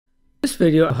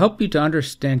video, I'll help you to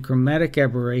understand chromatic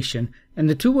aberration and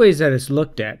the two ways that it's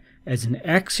looked at, as an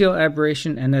axial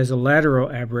aberration and as a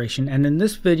lateral aberration. And in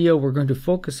this video, we're going to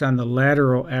focus on the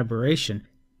lateral aberration.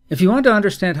 If you want to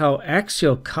understand how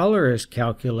axial color is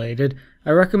calculated,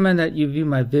 I recommend that you view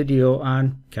my video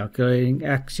on calculating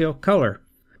axial color.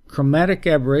 Chromatic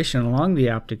aberration along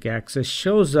the optic axis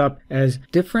shows up as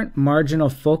different marginal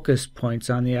focus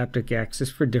points on the optic axis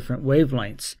for different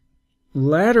wavelengths.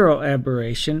 Lateral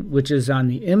aberration, which is on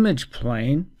the image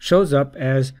plane, shows up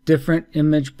as different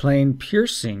image plane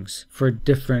piercings for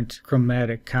different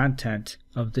chromatic content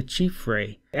of the chief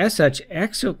ray. As such,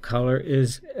 axial color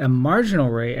is a marginal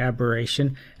ray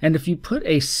aberration, and if you put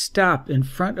a stop in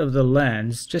front of the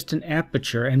lens, just an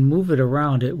aperture, and move it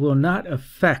around, it will not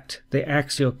affect the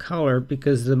axial color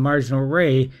because the marginal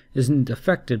ray isn't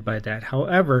affected by that.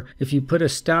 However, if you put a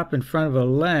stop in front of a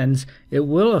lens, it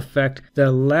will affect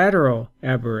the lateral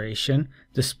aberration,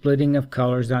 the splitting of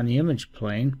colors on the image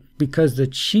plane, because the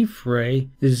chief ray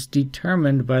is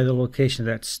determined by the location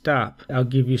of that stop. I'll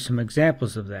give you some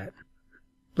examples of that.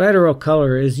 Lateral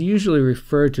color is usually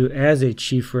referred to as a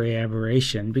chief ray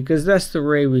aberration because that's the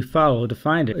ray we follow to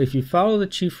find it. If you follow the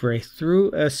chief ray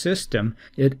through a system,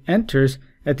 it enters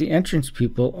at the entrance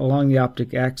pupil along the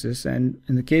optic axis, and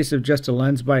in the case of just a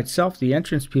lens by itself, the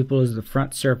entrance pupil is the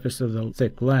front surface of the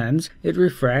thick lens. It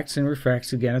refracts and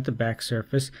refracts again at the back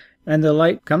surface, and the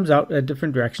light comes out at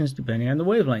different directions depending on the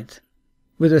wavelength.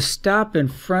 With a stop in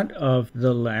front of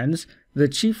the lens, the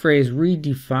chief ray is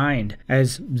redefined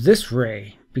as this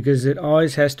ray because it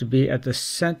always has to be at the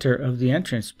center of the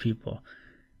entrance pupil.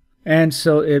 And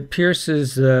so it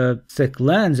pierces the thick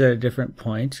lens at a different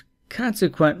point.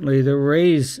 Consequently, the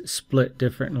rays split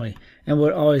differently. And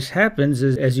what always happens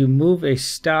is as you move a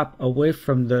stop away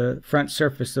from the front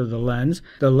surface of the lens,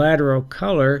 the lateral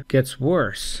color gets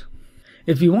worse.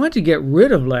 If you want to get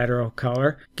rid of lateral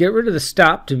color, get rid of the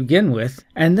stop to begin with,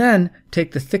 and then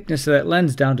take the thickness of that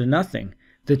lens down to nothing.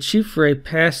 The chief ray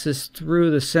passes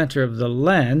through the center of the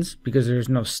lens because there's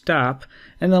no stop,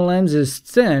 and the lens is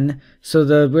thin, so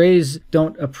the rays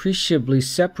don't appreciably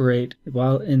separate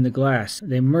while in the glass.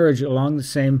 They merge along the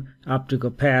same optical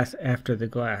path after the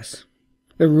glass.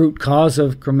 The root cause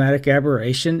of chromatic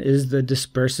aberration is the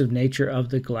dispersive nature of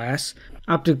the glass.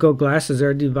 Optical glasses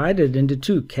are divided into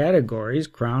two categories,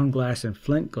 crown glass and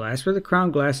flint glass, where the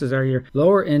crown glasses are your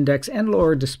lower index and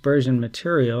lower dispersion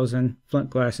materials, and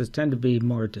flint glasses tend to be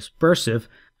more dispersive.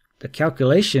 The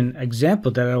calculation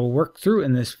example that I will work through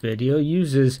in this video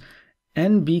uses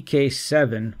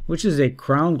NBK7, which is a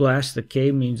crown glass. The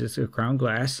K means it's a crown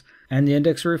glass, and the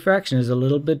index of refraction is a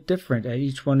little bit different at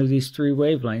each one of these three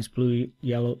wavelengths, blue,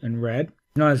 yellow, and red,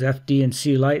 known as FD and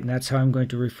C light, and that's how I'm going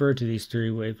to refer to these three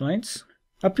wavelengths.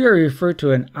 Up here I refer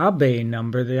to an Abbe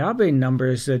number. The Abbe number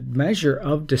is a measure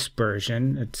of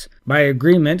dispersion. It's by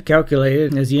agreement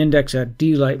calculated as the index at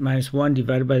D light minus 1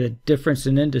 divided by the difference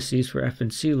in indices for F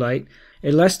and C light.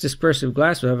 A less dispersive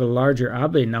glass will have a larger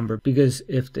Abbe number because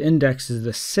if the index is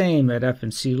the same at F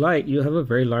and C light, you'll have a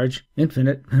very large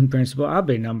infinite unprinciple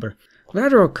Abbe number.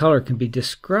 Lateral color can be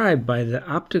described by the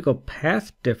optical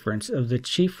path difference of the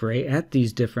chief ray at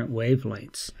these different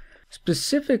wavelengths.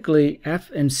 Specifically, F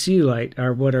and C light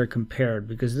are what are compared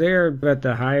because they are at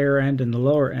the higher end and the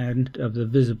lower end of the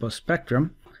visible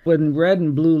spectrum. When red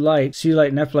and blue light, C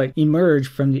light and F light, emerge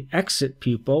from the exit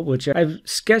pupil, which I've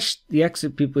sketched the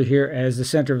exit pupil here as the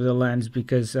center of the lens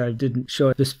because I didn't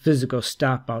show this physical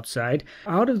stop outside.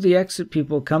 Out of the exit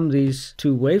pupil come these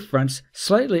two wavefronts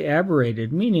slightly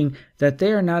aberrated, meaning that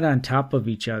they are not on top of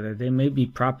each other. They may be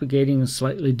propagating in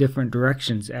slightly different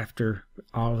directions after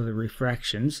all of the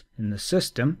refractions in the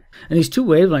system. And these two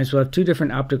wavelengths will have two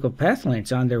different optical path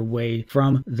lengths on their way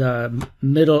from the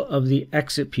middle of the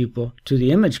exit pupil to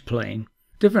the image plane.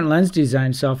 Different lens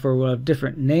design software will have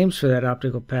different names for that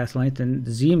optical path length. In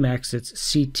Zemax, it's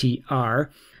CTR.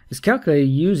 It's calculated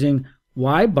using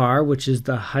Y bar, which is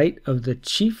the height of the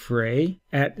chief ray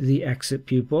at the exit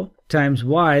pupil, times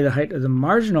Y, the height of the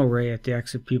marginal ray at the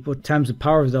exit pupil, times the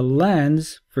power of the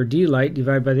lens for D light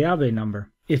divided by the Abbe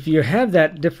number. If you have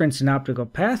that difference in optical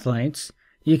path lengths,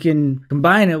 you can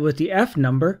combine it with the F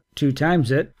number, 2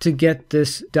 times it, to get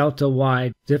this delta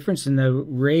Y, difference in the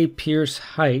ray pierce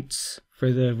heights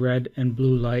for the red and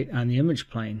blue light on the image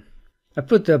plane. I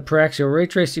put the paraxial ray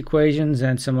trace equations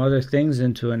and some other things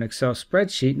into an Excel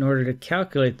spreadsheet in order to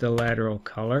calculate the lateral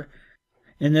color.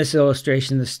 In this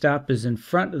illustration, the stop is in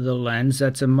front of the lens.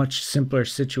 That's a much simpler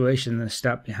situation than the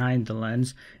stop behind the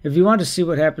lens. If you want to see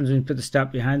what happens when you put the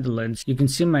stop behind the lens, you can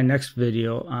see my next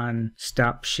video on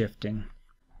stop shifting.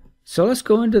 So let's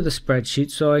go into the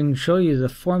spreadsheet so I can show you the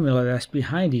formula that's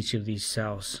behind each of these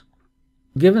cells.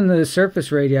 Given the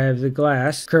surface radii of the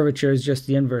glass, curvature is just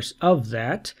the inverse of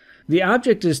that. The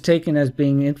object is taken as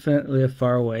being infinitely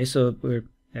far away, so we're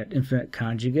at infinite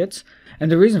conjugates. And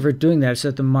the reason for doing that is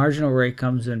that the marginal ray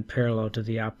comes in parallel to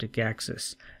the optic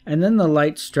axis. And then the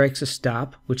light strikes a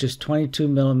stop, which is 22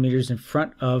 millimeters in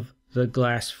front of the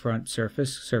glass front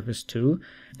surface, surface 2.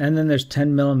 And then there's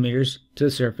 10 millimeters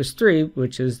to surface 3,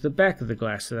 which is the back of the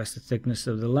glass. So that's the thickness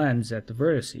of the lens at the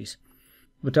vertices.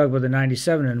 We'll talk about the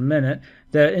 97 in a minute.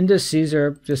 The indices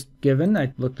are just given.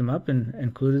 I looked them up and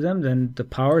included them. Then the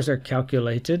powers are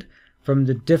calculated from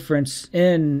the difference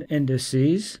in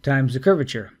indices times the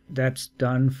curvature. That's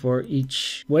done for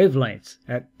each wavelength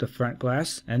at the front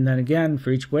glass, and then again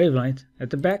for each wavelength at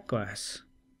the back glass.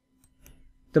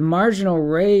 The marginal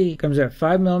ray comes at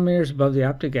 5 millimeters above the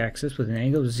optic axis with an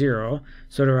angle of 0,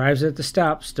 so it arrives at the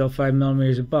stop, still 5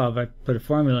 millimeters above. I put a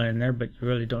formula in there, but you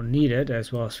really don't need it,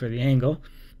 as well as for the angle.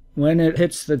 When it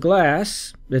hits the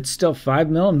glass, it's still 5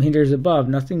 millimeters above.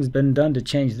 Nothing's been done to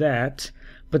change that.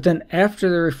 But then after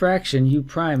the refraction, U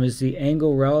prime is the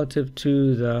angle relative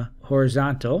to the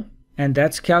horizontal, and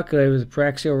that's calculated with the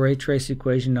Practical ray trace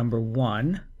equation number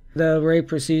 1. The ray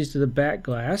proceeds to the back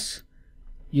glass.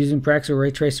 Using Practical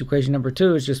ray trace equation number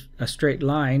 2, it's just a straight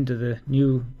line to the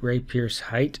new ray pierce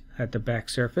height at the back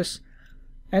surface.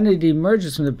 And it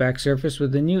emerges from the back surface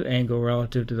with a new angle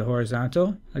relative to the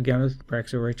horizontal, again with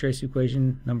Practical ray trace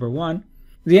equation number 1.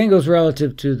 The angles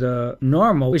relative to the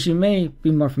normal, which you may be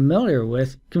more familiar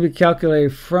with, can be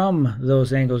calculated from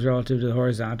those angles relative to the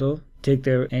horizontal. Take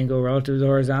the angle relative to the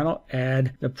horizontal,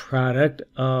 add the product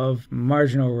of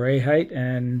marginal ray height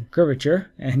and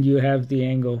curvature, and you have the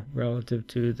angle relative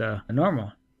to the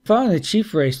normal. Following the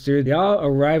chief rays through, they all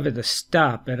arrive at the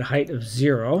stop at a height of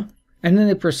 0, and then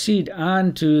they proceed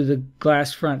on to the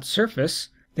glass front surface.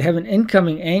 They have an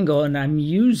incoming angle, and I'm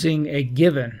using a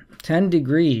given. 10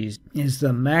 degrees is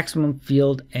the maximum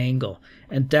field angle,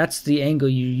 and that's the angle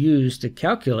you use to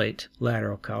calculate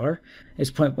lateral color.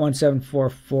 It's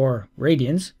 0.1744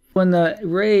 radians. When the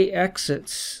ray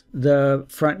exits the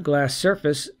front glass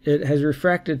surface, it has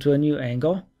refracted to a new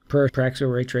angle per Practical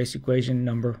ray trace equation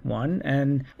number 1,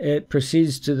 and it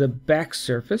proceeds to the back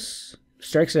surface,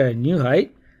 strikes at a new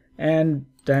height, and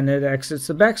then it exits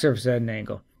the back surface at an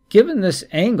angle. Given this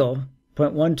angle,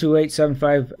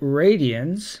 0.12875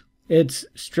 radians, it's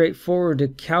straightforward to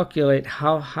calculate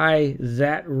how high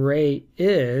that ray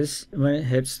is when it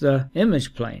hits the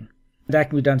image plane. That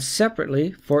can be done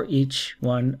separately for each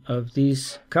one of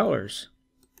these colors.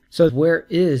 So where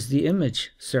is the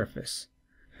image surface?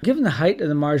 Given the height of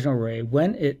the marginal ray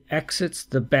when it exits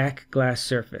the back glass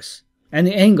surface and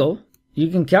the angle, you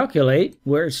can calculate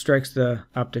where it strikes the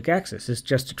optic axis. It's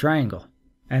just a triangle.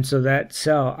 And so that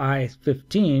cell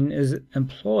I-15 is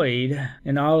employed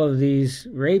in all of these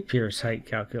ray pierce height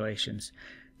calculations.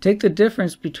 Take the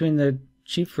difference between the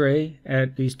chief ray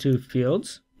at these two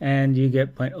fields, and you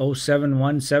get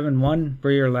 0.07171 for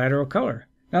your lateral color.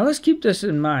 Now let's keep this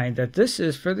in mind that this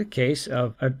is for the case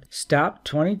of a stop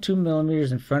 22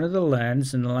 millimeters in front of the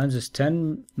lens, and the lens is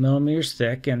 10 millimeters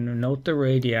thick, and note the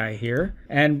radii here.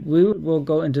 And we will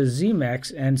go into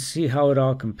Zemax and see how it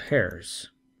all compares.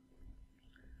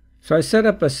 So I set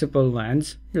up a simple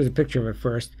lens. Here's a picture of it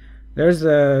first. There's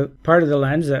the part of the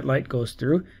lens that light goes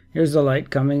through. Here's the light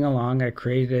coming along. I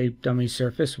created a dummy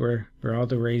surface where all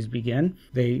the rays begin.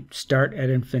 They start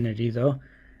at infinity though,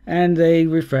 and they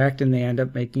refract and they end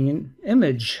up making an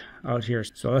image out here.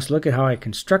 So let's look at how I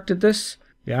constructed this.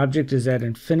 The object is at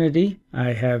infinity.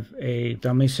 I have a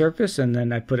dummy surface, and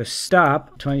then I put a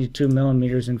stop 22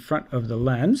 millimeters in front of the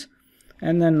lens.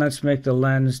 And then let's make the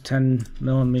lens 10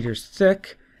 millimeters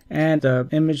thick. And the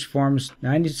image forms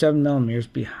 97 millimeters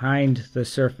behind the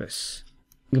surface.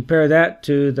 Compare that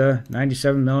to the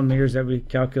 97 millimeters that we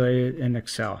calculated in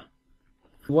Excel.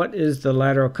 What is the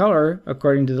lateral color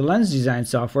according to the lens design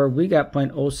software? We got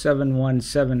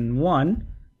 0.07171.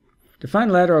 To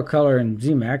find lateral color in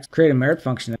Zemax, create a merit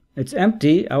function. It's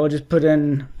empty. I will just put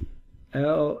in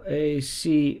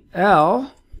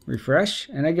LACL, refresh,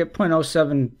 and I get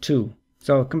 0.072.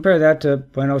 So compare that to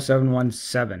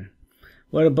 0.0717.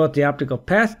 What about the optical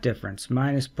path difference?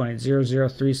 Minus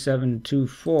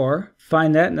 0.003724.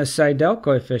 Find that in the Seidel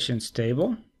coefficients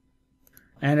table.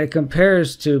 And it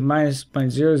compares to minus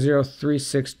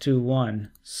 0.003621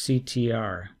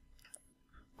 CTR.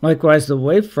 Likewise, the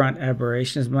wavefront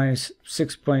aberration is minus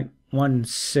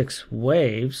 6.16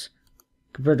 waves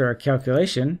compared to our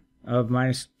calculation of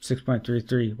minus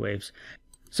 6.33 waves.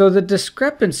 So the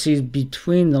discrepancies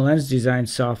between the lens design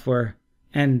software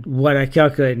and what I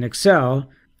calculate in Excel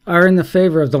are in the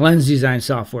favor of the lens design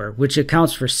software, which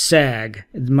accounts for sag.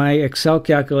 My Excel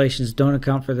calculations don't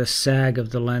account for the sag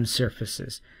of the lens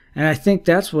surfaces. And I think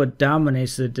that's what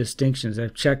dominates the distinctions.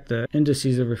 I've checked the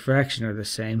indices of refraction are the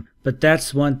same, but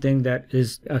that's one thing that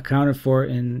is accounted for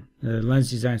in the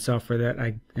lens design software that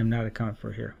I am not accounted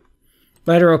for here.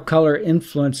 Lateral color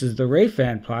influences the ray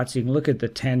fan plots. You can look at the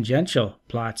tangential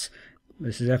plots.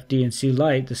 This is FD and C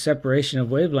light. The separation of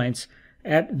wavelengths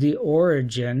at the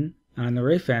origin on the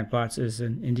ray fan plots is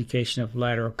an indication of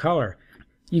lateral color.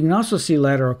 You can also see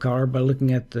lateral color by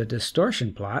looking at the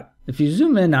distortion plot. If you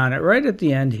zoom in on it right at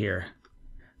the end here,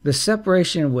 the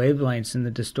separation of wavelengths in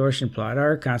the distortion plot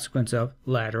are a consequence of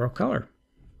lateral color.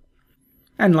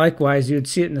 And likewise, you'd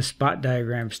see it in the spot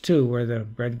diagrams too, where the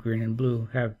red, green, and blue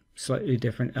have slightly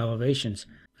different elevations.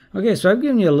 Okay, so I've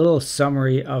given you a little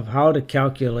summary of how to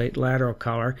calculate lateral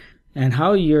color and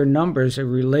how your numbers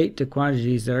relate to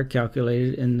quantities that are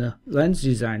calculated in the lens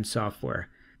design software.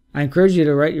 I encourage you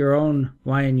to write your own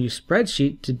YNU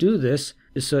spreadsheet to do this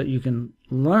so that you can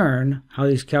learn how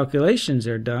these calculations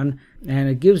are done, and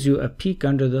it gives you a peek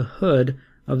under the hood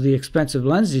of the expensive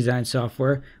lens design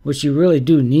software, which you really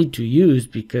do need to use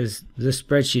because this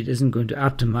spreadsheet isn't going to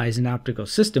optimize an optical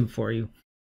system for you.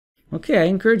 Okay, I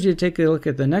encourage you to take a look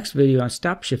at the next video on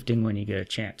stop shifting when you get a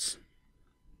chance.